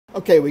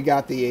Okay, we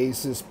got the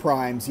Asus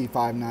Prime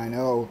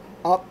Z590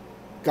 up,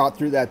 got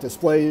through that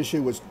display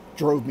issue, which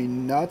drove me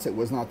nuts. It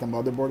was not the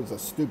motherboard, it's a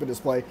stupid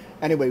display.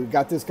 Anyway, we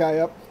got this guy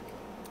up.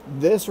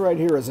 This right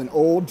here is an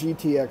old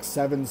GTX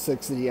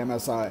 760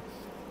 MSI.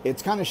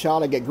 It's kind of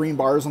shot, I get green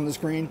bars on the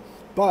screen,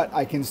 but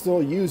I can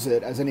still use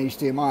it as an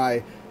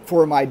HDMI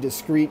for my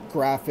discrete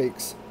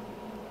graphics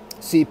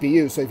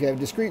CPU. So if you have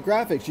discrete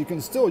graphics, you can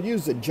still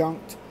use the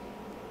junked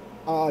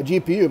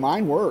GPU.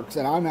 Mine works,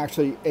 and I'm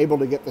actually able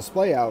to get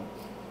display out.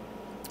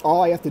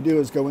 All I have to do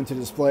is go into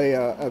display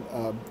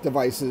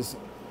devices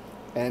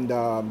and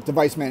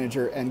device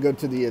manager and go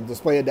to the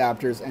display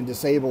adapters and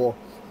disable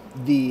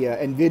the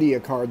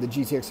Nvidia card, the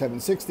GTX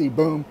 760,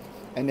 boom,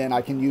 and then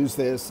I can use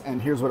this,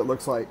 and here's what it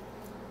looks like.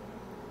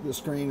 The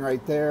screen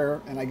right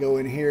there, and I go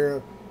in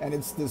here and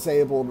it's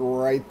disabled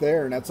right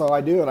there, and that's all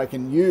I do. And I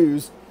can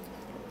use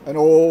an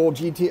old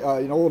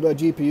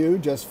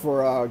GPU just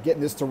for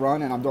getting this to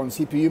run, and I'm doing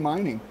CPU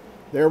mining.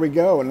 There we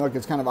go. And look,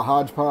 it's kind of a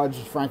hodgepodge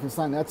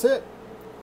Frankenstein. That's it.